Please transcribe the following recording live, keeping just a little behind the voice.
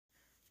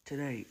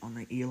Today on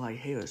the Eli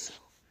Harris Show,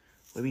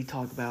 where we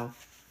talk about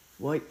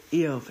what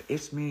if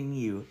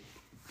SMU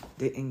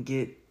didn't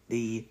get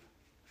the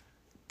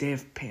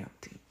death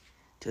penalty.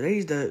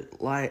 Today's the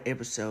live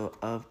episode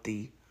of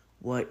the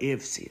What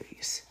If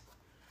series.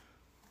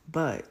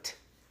 But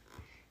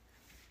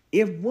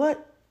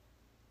what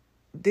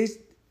if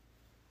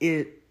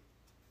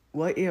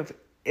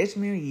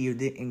SMU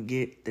didn't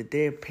get the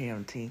death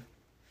penalty,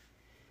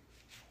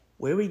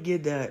 where we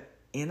get the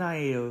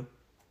NIL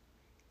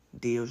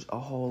deals a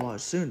whole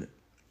lot sooner.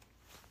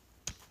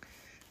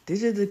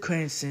 This is the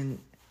crimson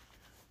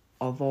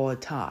of all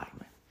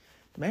time.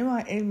 The main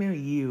why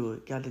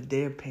SMU got the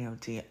death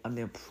penalty on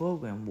their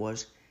program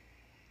was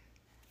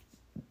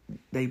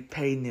they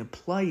paid their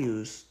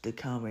players to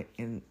come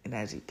in and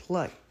actually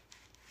play.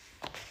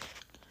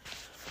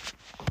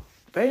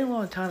 Very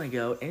long time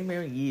ago,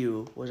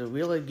 SMU was a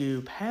really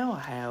good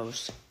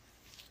powerhouse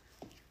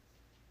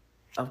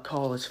of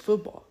college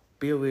football.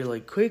 Built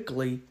really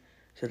quickly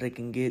so they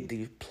can get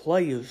these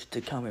players to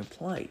come and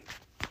play.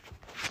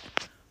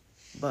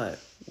 But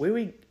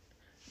the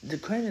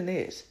question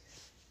is,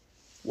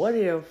 what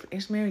if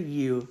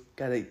SMU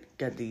never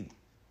get the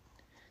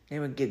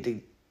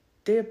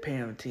death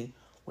penalty?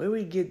 Where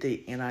we get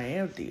the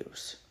NIL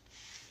deals?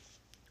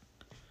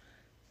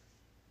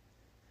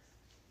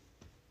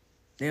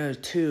 There are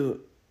two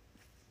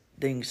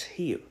things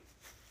here.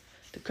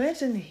 The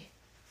question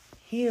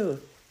here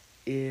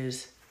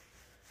is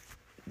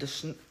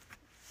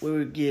where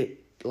we get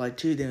like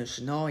two different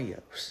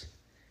scenarios.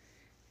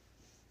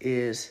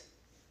 Is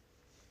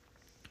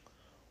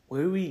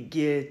where we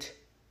get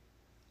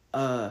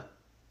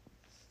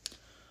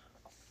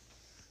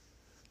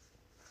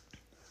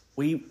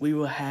we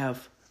will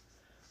have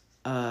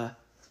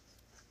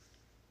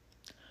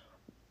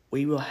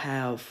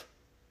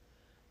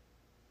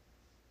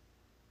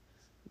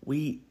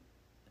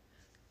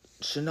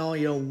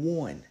scenario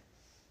one.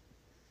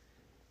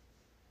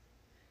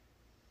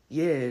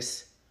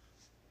 Yes,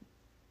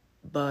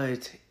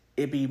 but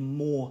it'd be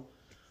more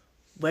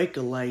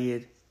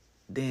regulated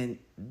than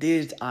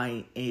this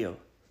INL.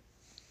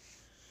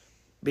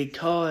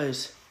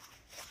 Because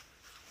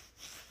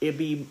it'd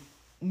be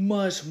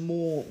much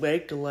more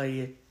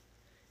regulated.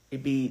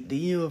 It'd be the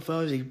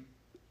university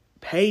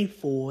pay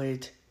for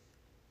it.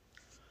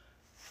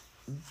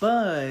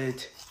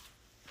 But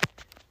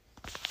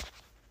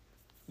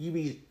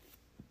the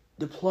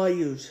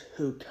players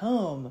who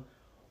come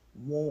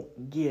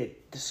won't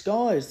get the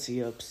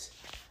scholarships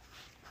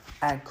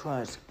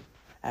as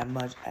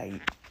much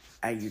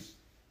as you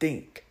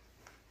think.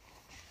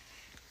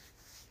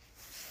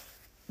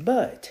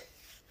 But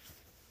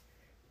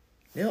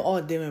there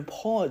are different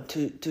parts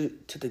to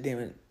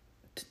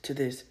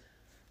this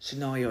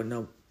scenario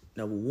number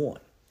one.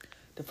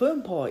 The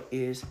first part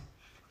is,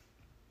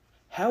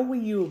 how will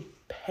you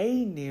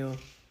pay them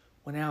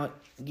without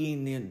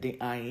getting them the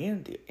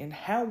IN deal? And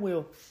how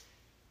will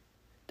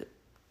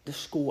the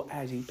school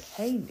actually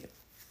pay them?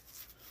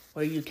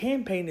 Well, you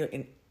can pay them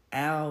an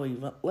hourly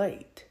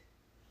rate,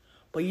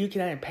 but you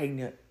cannot pay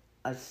them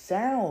a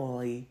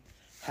salary.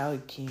 How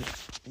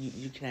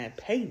you cannot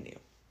pay them?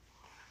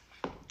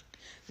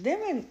 The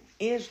difference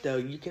is, though,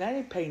 you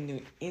cannot pay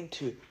them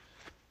into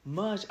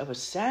much of a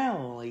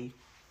salary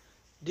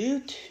due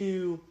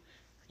to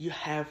you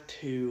have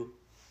to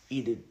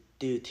either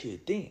do two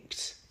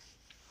things.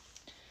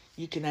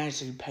 You can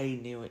actually pay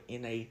them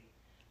in a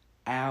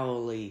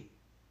hourly.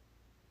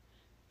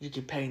 You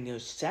can pay them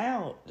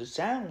the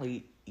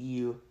salary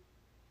you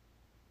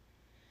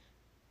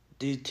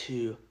due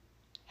to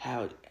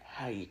how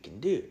you can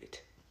do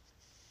it.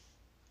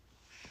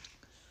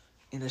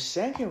 And the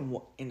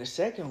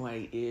second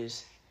way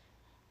is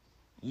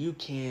you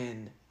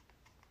can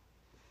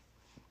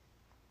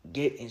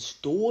get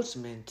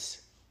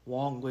endorsements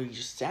along with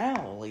your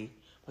salary,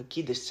 but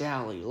keep the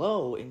salary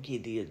low and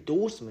keep the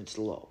endorsements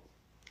low.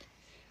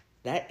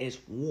 That is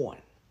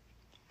one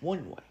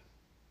way.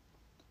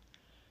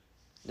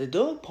 The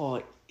third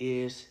part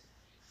is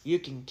you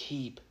can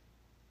keep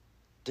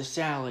the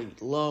salary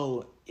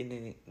low and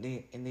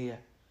the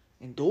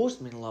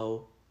endorsement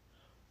low,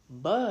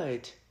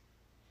 but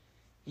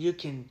you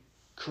can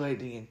create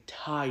the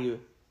entirety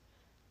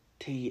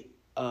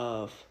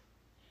of,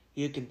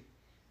 you can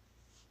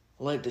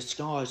let the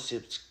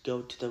scholarships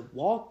go to the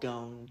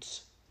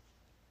walk-ons,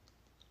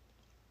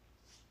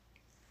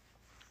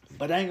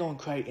 but I ain't gonna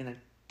create an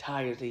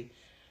entirety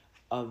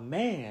of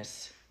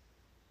mass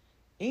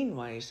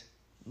anyways,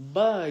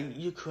 but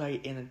you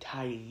create an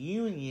entire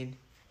union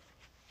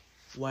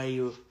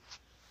where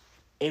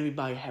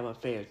everybody have a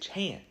fair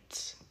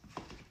chance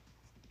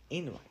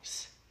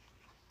anyways.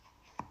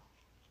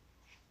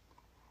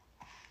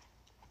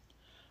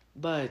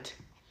 But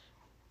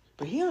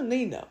here on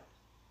Nino,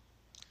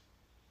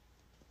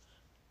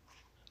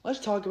 let's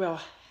talk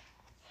about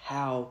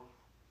how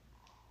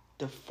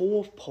the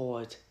fourth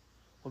part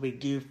will be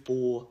good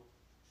for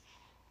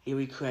if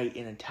we create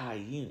an entire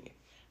union.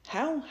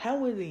 How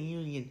would the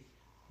union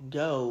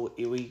go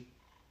if we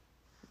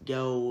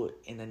go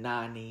in the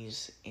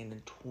 90s, in the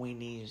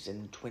 20s,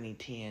 and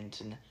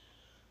 2010s, and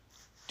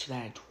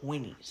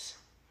 2020s.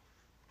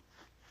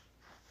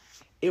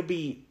 It'll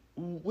be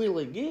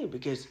really good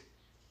because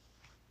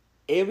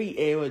every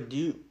era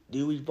do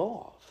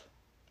evolve.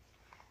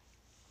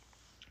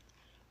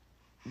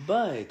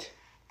 But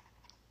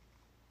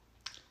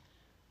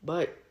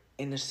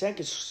in the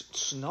second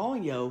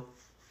scenario,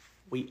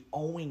 we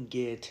only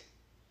get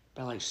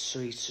about like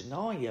 3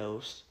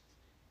 scenarios.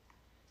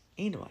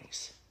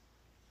 Anyways,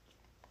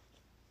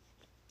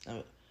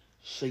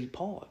 3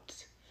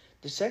 parts.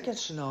 The second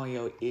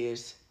scenario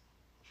is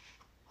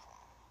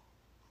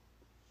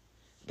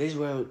this is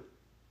where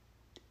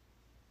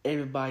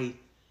everybody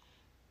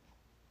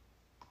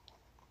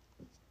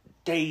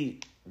they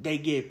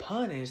get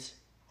punished,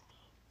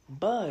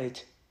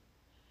 but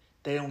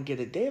they don't get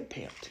a death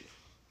penalty.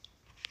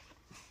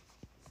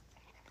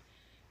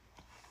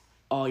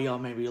 Oh, y'all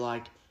may be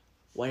like,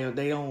 well,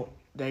 they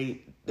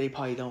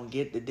probably don't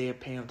get the death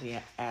penalty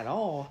at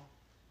all,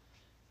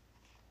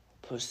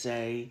 per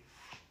se,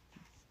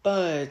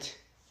 but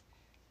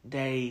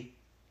they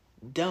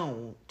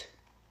don't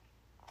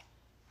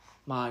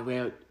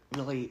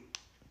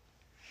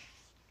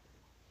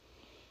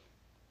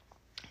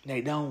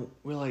they don't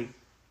really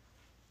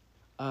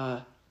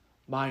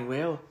might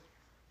well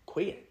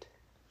quit.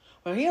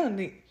 Well, here's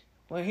the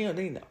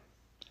thing though.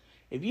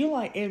 If you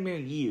like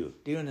SMU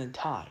during the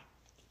time,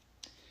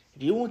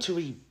 if you want to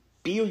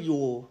rebuild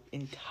your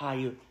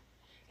entire,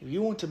 if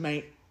you want to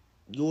make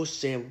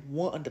yourself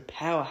one of the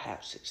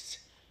powerhouses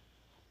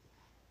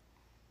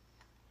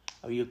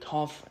of your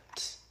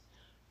conference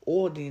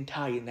or the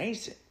entire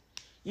nation,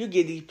 you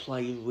get these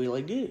players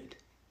really good.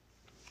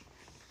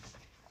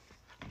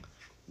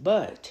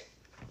 But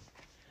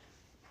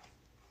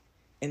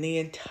in the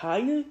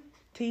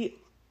entirety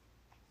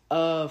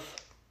of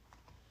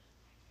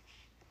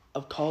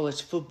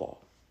college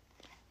football,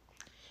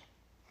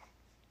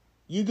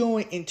 you're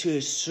going into the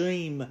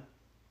extremes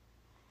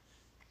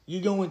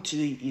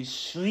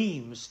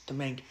to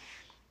make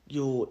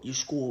your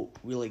school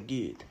really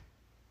good.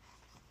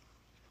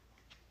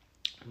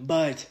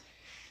 But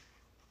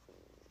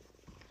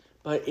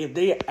if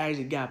they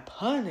actually got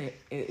punished,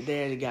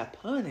 they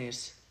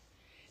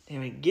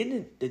were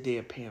getting the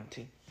death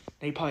penalty,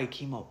 they probably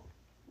came up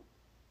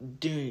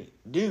doing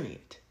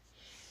it.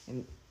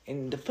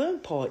 And the fun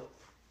part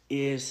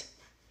is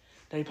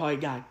they probably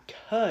got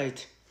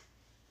cut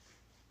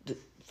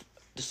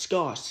the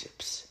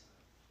scholarships.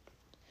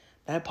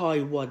 That's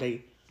probably what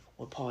they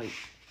would probably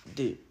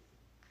do.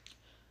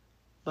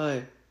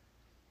 But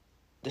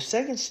the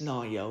second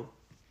scenario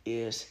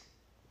is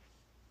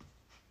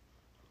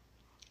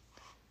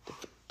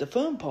the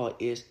fun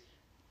part is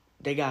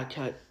they got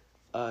cut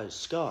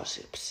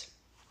scholarships.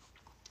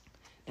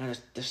 Now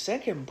the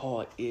second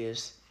part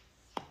is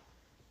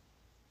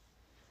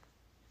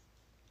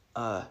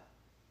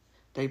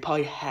they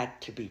probably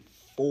had to be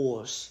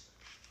forced.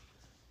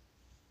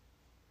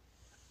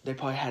 They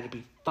probably had to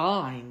be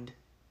fined,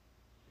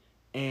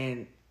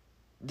 and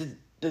the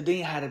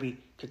thing had to be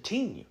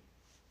continued.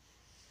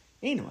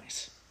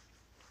 Anyways,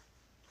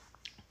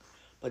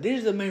 but this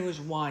is the main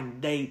reason why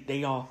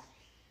they are.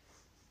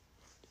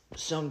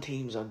 Some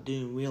teams are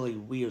doing really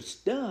weird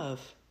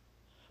stuff,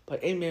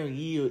 but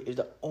SMU is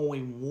the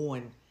only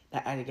one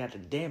that actually got the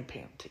damn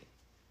penalty.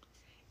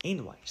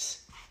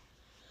 Anyways,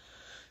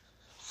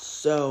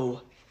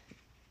 so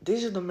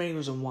this is the main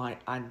reason why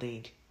I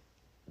think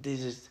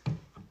this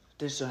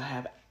will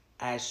have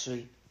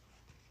actually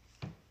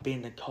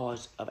been the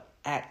cause of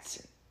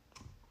action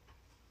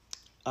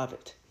of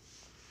it.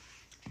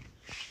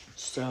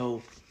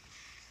 So,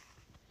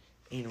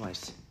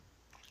 anyways,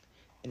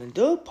 and the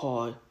third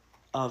part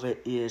of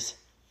it is,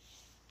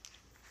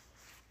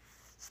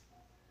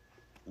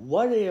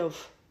 what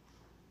if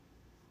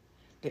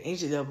the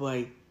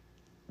NCAA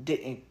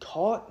didn't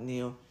caught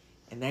Neil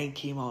and they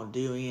came on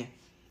doing it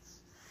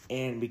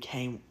and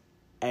became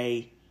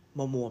a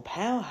more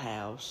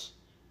powerhouse,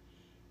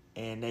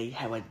 and they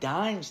have a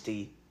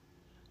dynasty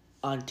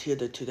until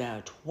the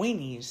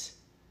 2020s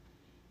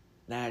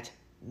that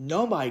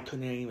nobody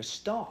couldn't even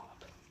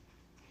stop.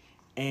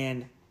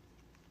 And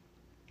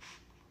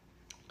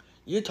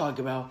you talk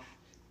about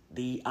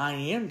the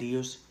IM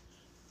deals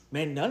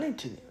meant nothing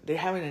to them. They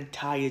have an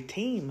entire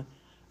team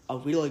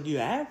of really good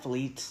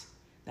athletes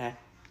that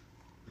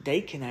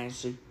they can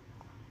actually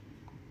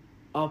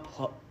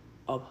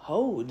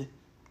uphold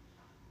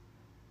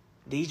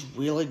these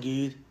really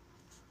good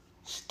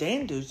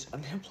standards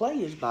of their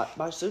players by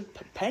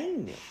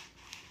paying them.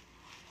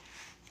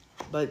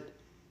 But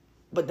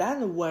that's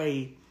the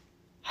way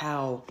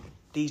how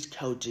these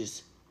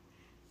coaches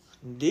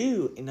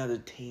do in other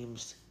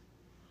teams.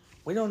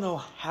 We don't know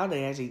how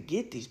they actually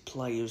get these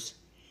players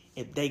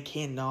if they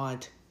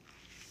cannot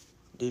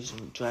do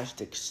some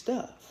drastic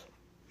stuff.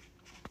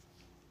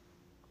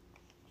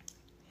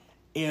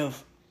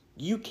 If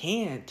you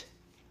can't,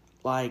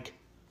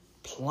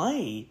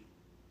 play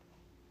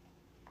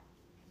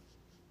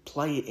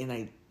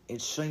in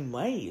extreme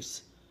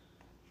ways,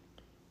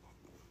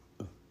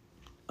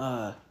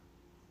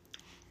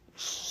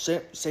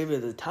 save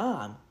at the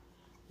time,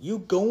 you're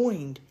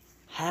going to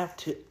have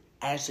to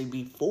actually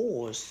be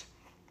forced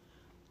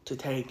to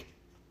take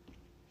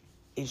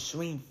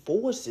extreme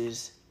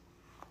forces,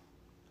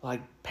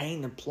 like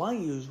paying the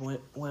players when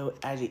it was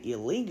actually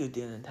illegal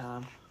during the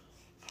time,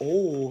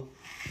 or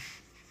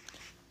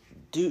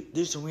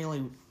do some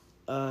really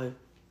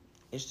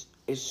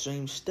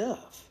extreme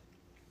stuff.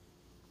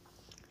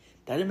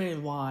 That is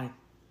why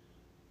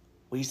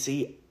we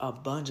see a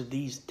bunch of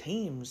these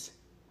teams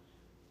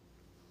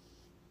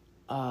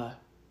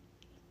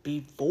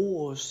be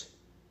forced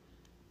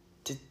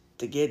to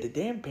get the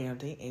damn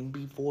penalty and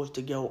be forced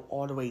to go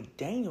all the way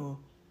down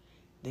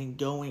than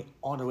going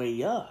all the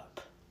way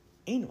up.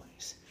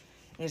 Anyways,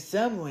 in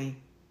summary,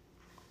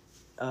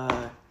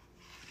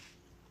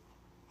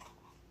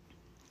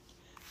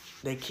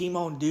 they keep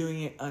on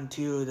doing it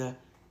until the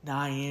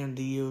 9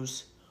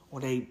 deals,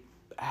 or they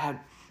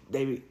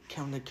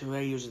become the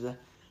creators of the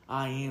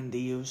IM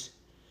deals.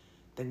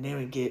 They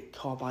never get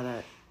caught by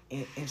the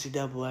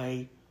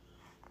NCAA,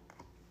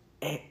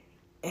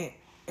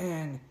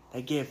 and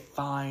they get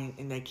fined,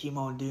 and they keep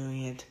on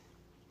doing it,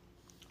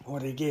 or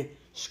they get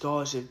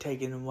scholarship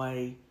taken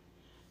away,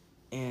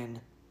 and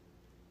a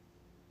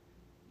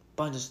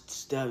bunch of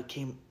stuff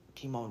keep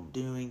on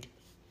doing,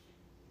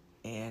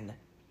 and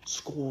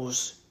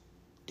schools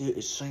do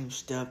extreme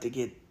stuff to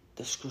get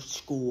the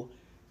school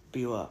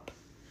built up.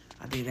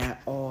 I think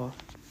that all,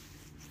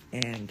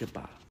 and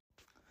goodbye.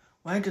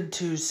 Welcome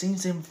to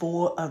season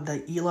 4 of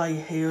the Eli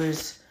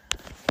Harris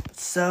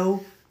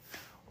show.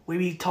 We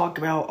be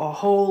talking about a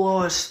whole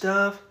lot of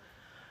stuff,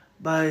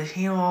 but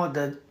here are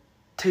the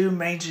 2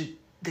 major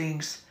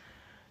things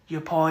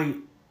you probably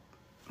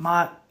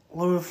might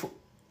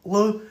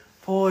look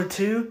forward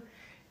to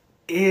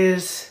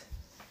is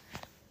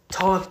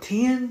top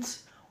 10s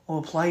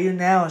or player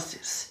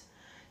analysis.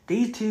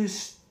 These 2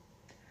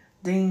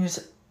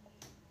 things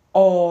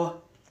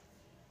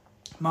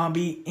might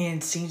be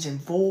in season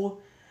 4.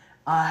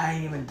 I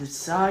haven't even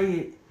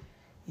decided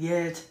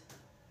yet,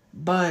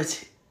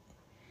 but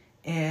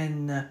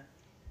in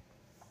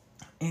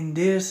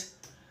this,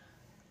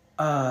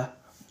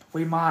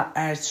 we might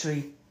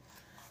actually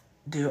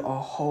do a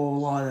whole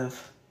lot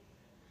of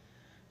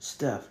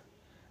stuff.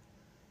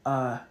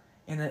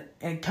 In the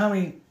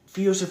coming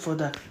future for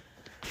the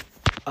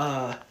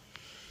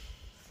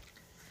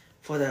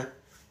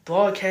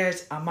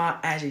broadcast, I might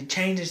actually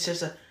change it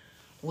just a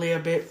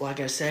little bit. Like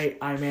I say,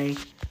 I may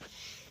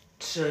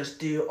just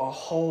do a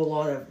whole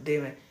lot of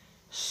different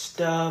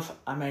stuff.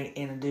 I may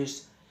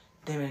introduce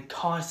different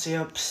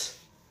concepts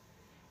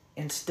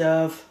and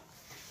stuff.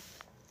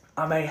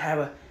 I may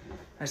have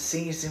a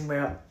season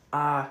where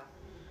I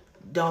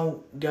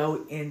don't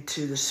go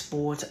into the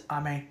sports. I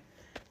may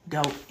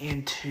go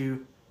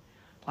into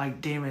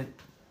like different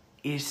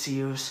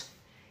issues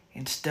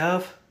and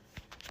stuff.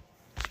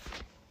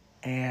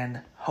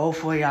 And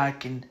hopefully I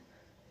can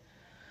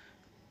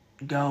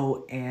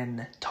go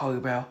and talk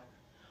about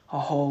a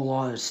whole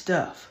lot of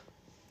stuff.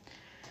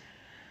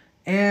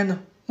 And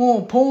more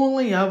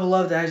importantly, I would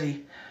love to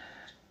actually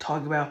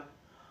talk about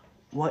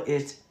what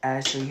is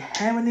actually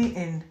happening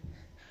in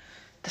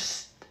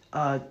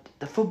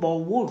the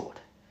football world.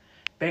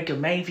 Baker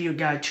Mayfield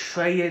got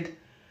traded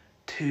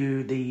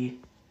to the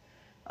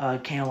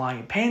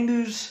Carolina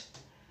Panthers.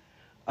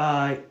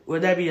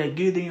 Would that be a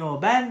good thing or a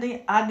bad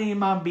thing? I think it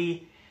might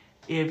be,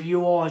 if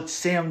you are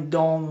Sam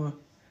Darnold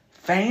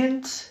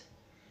fans,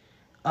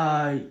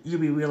 you'll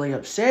be really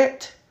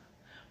upset.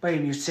 But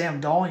if you're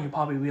Sam Darnold, you're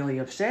probably really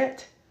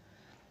upset.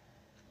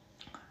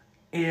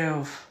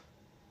 If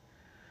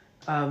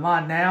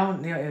right now,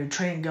 there's a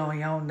trend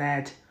going on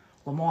that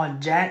Lamar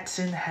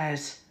Jackson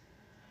has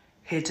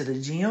hit to the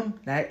gym,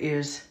 that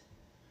is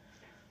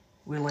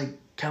really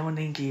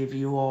coming if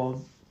you are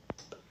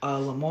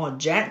Lamar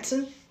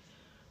Jackson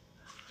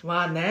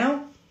right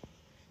now.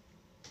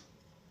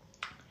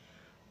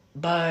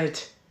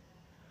 But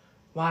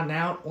right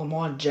now,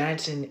 Lamar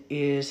Jackson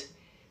is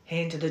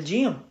heading to the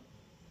gym.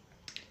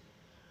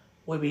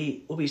 We'll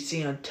be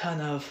seeing a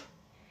ton of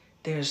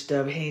different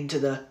stuff heading to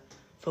the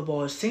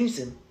football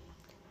season.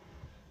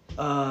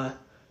 Right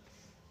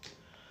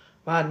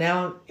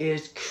now,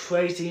 it's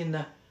crazy in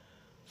the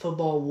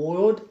football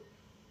world.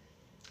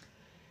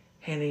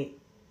 Heading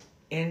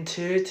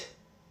into it.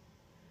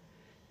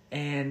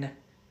 And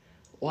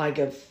like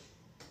a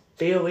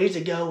few weeks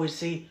ago, we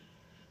see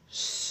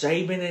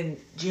Saban and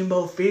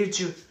Jimbo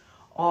Fisher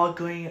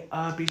arguing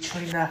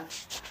between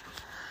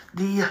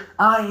the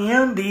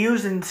IM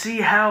deals, and see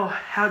how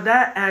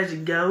that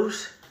actually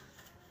goes.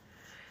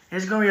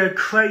 It's going to be a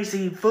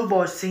crazy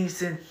football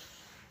season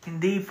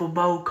indeed for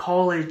both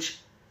college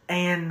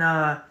and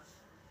the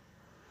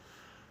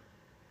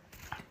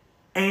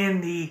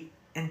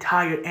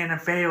entire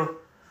NFL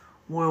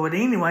world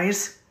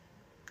anyways.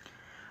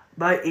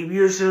 But if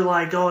you're still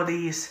like all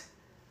these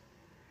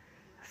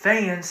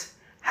fans,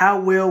 how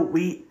will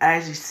we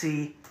actually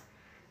see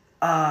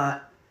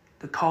the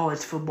college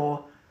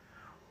football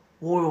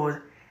world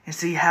and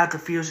see how the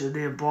future of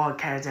their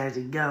broadcasts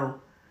actually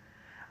go?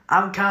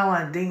 I'm kind of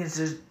like thinking it's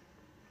just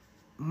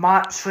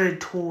might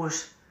trade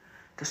towards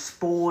the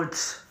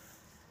sports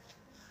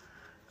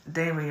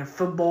damn in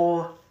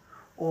football,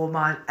 or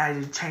might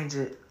actually change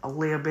it a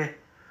little bit,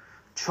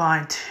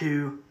 trying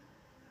to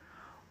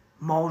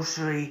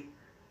mostly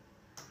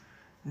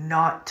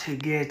not to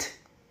get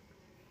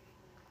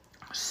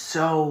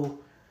so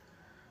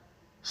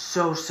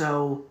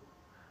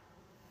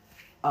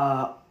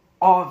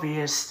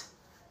obvious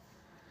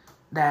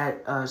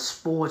that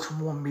sports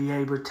won't be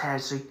able to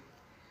actually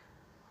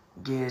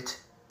get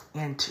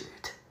into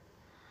it.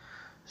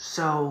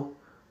 So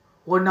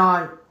we're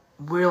not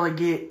really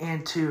get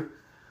into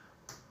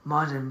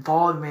much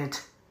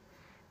involvement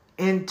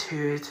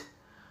into it.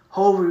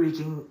 Hopefully we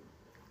can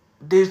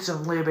do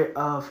some little bit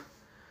of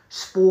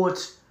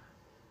sports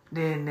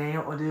then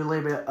or do a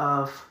little bit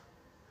of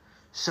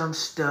some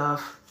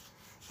stuff.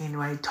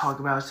 Anyway, talk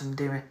about some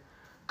different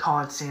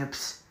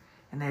concepts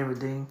and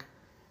everything.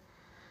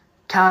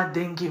 Kind of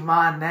thinking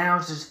my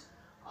announcers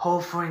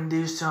hopefully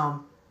do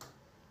some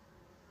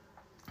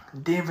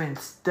different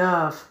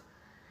stuff.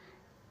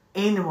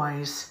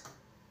 Anyways,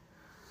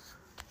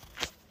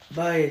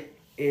 but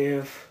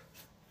if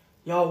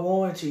y'all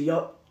want to,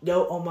 y'all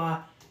go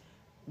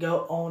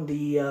on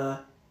the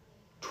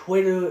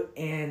Twitter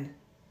and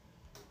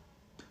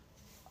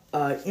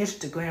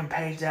Instagram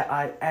page that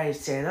I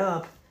set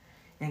up,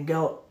 and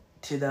go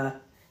to the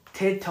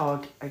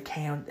TikTok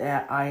account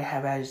that I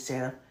have actually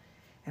set up,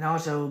 and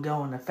also go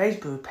on the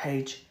Facebook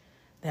page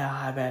that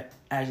I have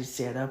actually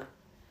set up,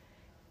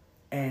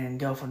 and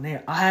go from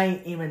there. I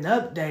ain't even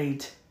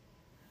update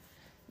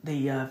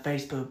the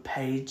Facebook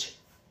page,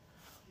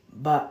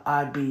 but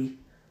I'd be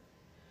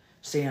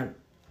seeing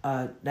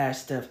that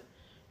stuff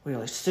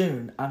really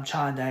soon. I'm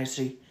trying to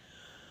actually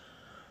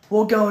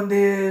work on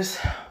this,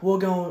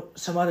 work on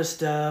some other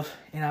stuff,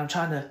 and I'm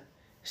trying to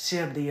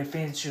set up the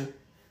official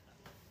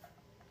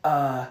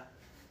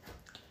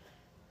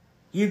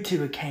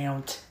YouTube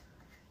account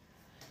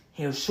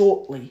here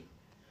shortly.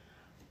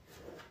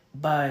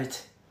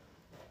 But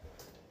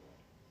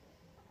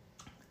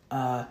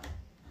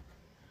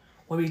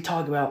we'll be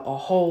talking about a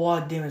whole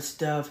lot of different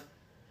stuff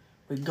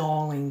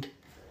regarding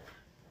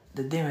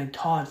the different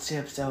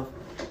concepts of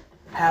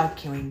how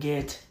can we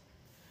get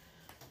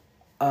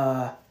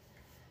the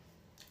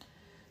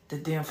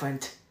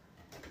different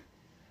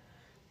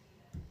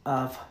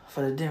for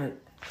the different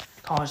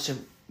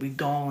concept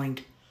regarding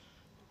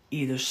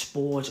either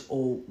sports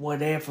or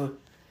whatever.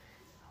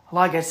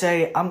 Like I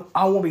say,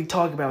 I won't be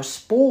talking about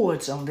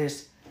sports on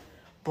this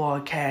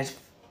broadcast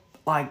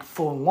like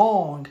for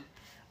long.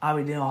 I'll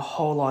be doing a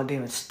whole lot of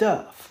different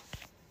stuff.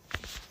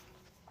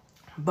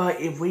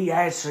 But if we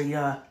actually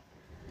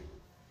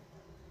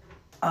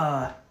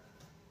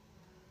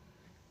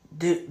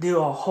do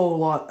a whole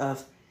lot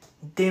of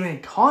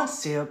different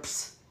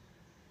concepts,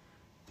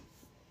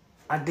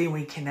 I think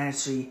we can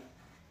actually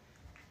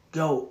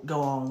go a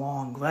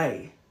long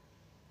way.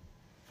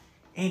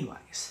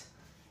 Anyways,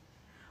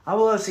 I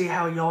will see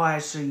how y'all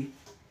actually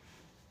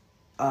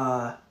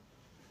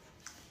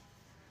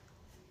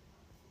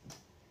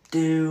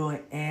do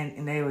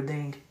and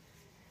everything,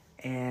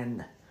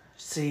 and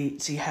see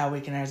how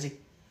we can actually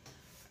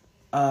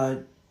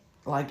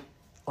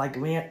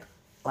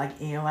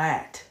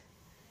interact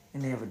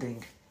and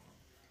everything.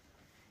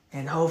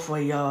 And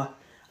hopefully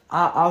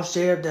I'll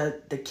share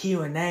the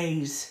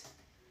Q&As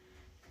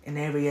in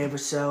every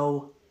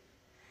episode.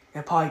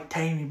 It'll probably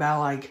take me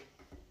about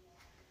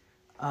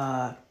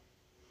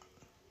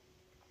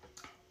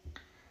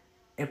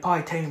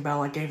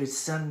every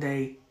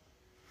Sunday.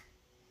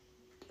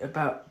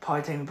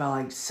 Probably take me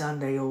about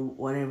Sunday or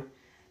whatever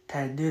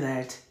to do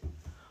that.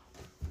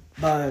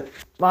 But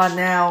right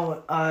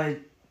now,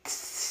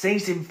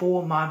 season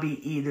 4 might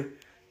be either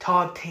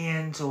top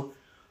 10s or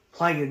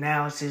player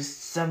analysis,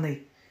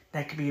 something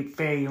that could be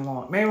very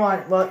long. Maybe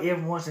it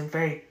wasn't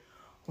very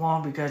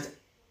long because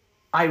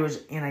I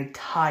was in a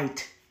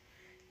tight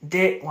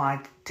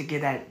deadline to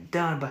get that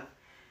done. But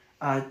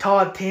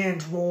top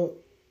 10s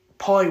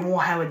probably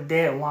won't have a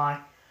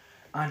deadline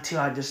until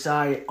I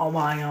decide on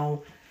my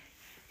own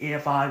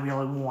if I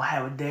really won't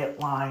have a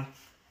deadline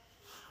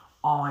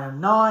on or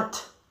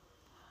not.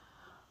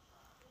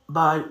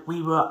 But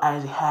we will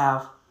actually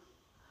have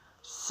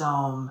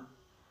some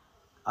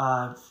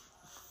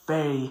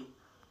very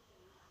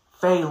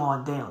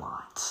long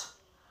deadlines.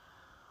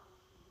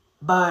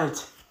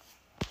 But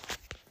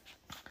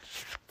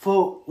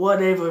for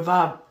whatever, if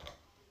I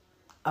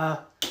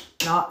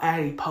not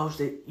actually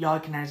posted, y'all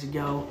can actually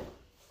go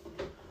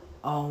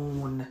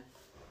on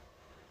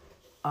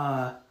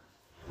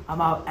I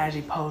might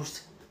actually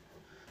post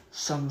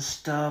some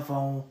stuff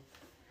on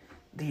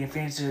the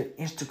official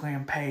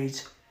Instagram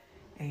page,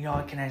 and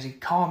y'all can actually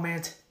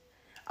comment.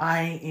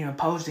 I ain't even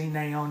posted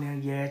anything on there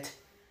yet.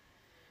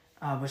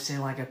 But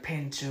send a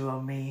picture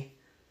of me.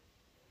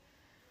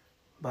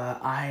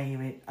 But I ain't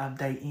even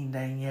update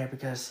anything yet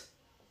because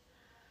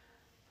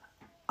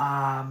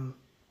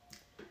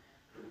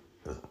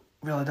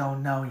really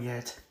don't know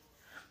yet.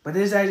 But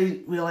this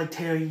actually really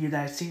tell you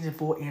that season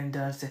 4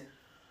 introduction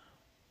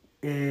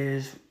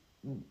is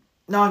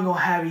not gonna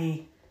have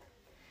any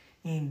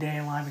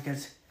deadline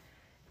because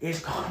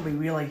it's gonna be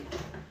really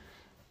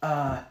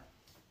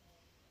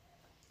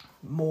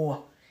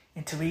more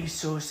into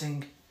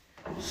resourcing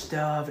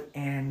stuff,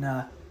 and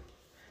the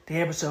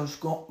episode's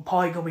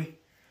probably gonna be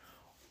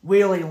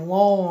really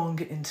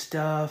long and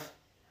stuff.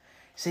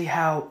 See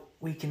how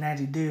we can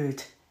actually do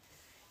it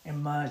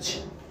and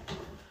much.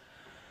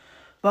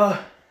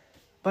 But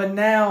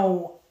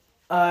now,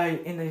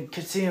 in the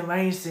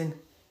consideration,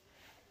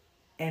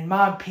 in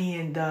my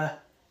opinion,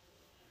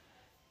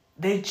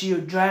 this year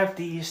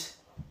draftees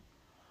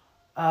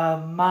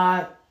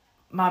might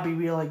be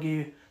really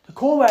good. The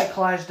quarterback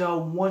class though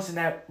wasn't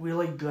that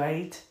really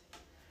great,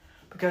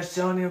 because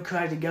some of them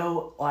tried to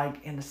go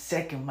like in the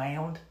second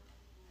round,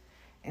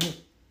 and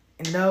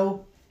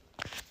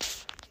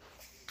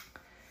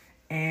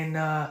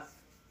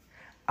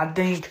I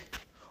think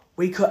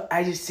we could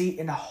actually see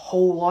in a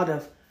whole lot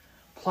of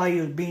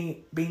players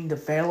being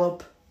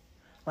developed,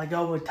 like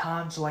over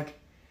time. So like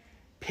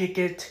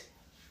Pickett,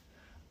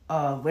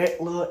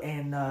 Rattler,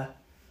 and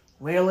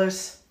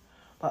Willis.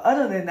 But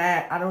other than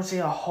that, I don't see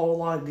a whole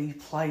lot of these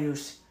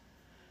players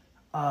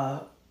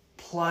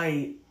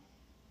play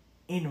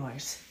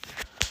anyways.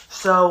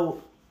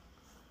 So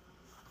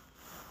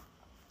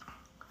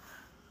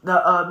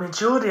the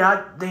majority,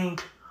 I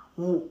think,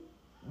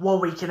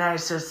 what we can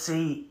actually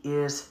see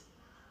is,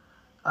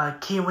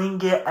 can we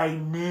get a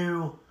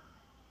new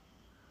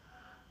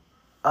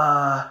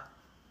guidelines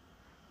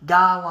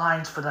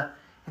for the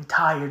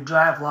entire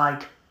draft?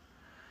 Like,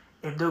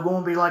 if they're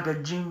going to be like a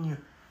junior,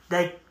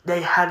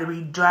 they had to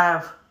be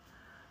draft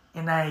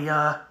in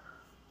a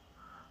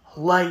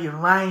later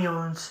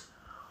rounds,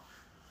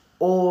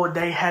 or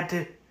they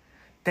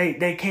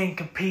can't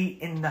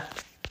compete in the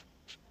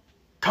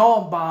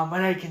combine,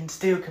 but they can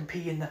still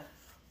compete in the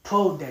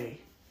pro day.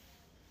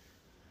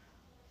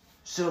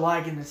 So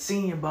like in the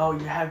Senior Bowl,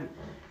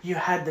 you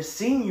had the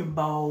Senior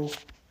Bowl,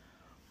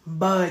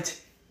 but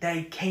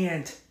they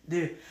can't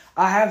do.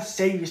 I have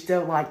seen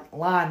stuff like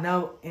line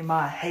up in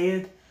my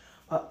head,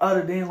 but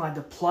other than like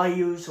the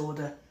players or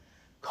the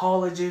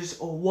colleges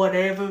or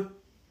whatever,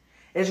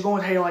 it's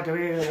going to take like a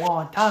very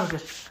long time,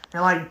 because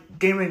they're like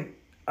different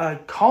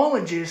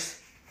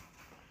colleges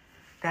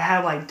that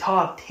have like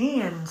top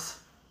 10s,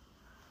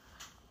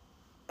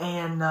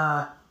 and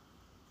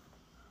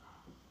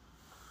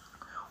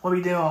we'll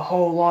be doing a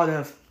whole lot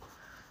of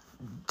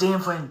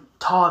different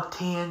top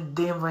 10,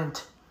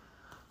 different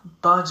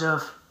bunch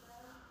of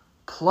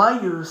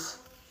players,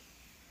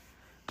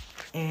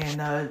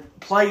 and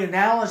player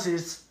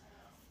analysis.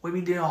 We'll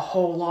be doing a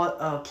whole lot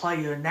of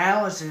player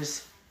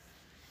analysis,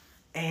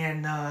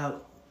 and I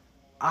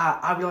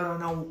really don't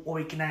know what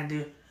we can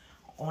do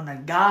on the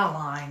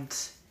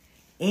guidelines.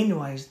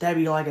 Anyways, that'd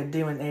be like a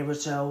different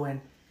episode,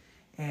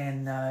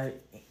 and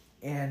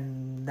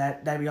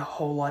that'd be a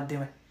whole lot of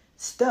different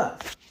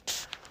stuff.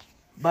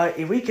 But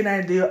if we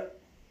can do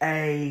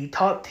a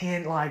top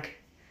 10, like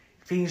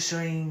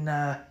featuring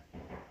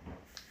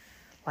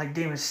like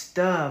different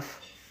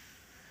stuff,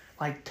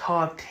 like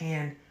top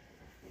 10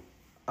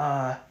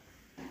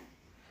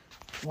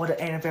 what the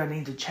NFL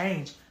needs to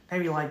change,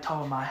 that'd be like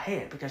top of my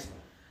head, because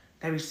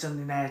that'd be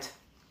something that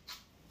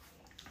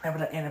the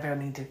NFL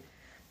needs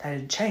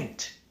to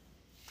change.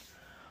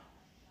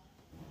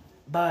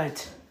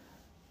 But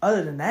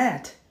other than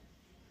that,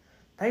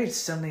 that is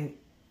something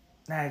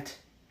that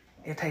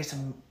it takes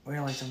some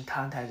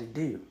time to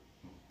do.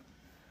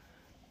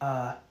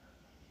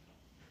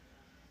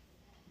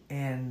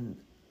 And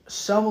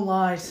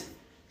summarize,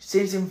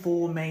 season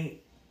 4 may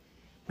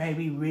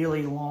be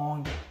really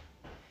long,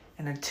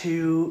 and the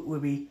 2 will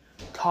be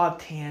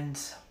top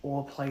 10s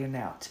or player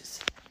analysis.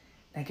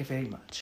 Thank you very much.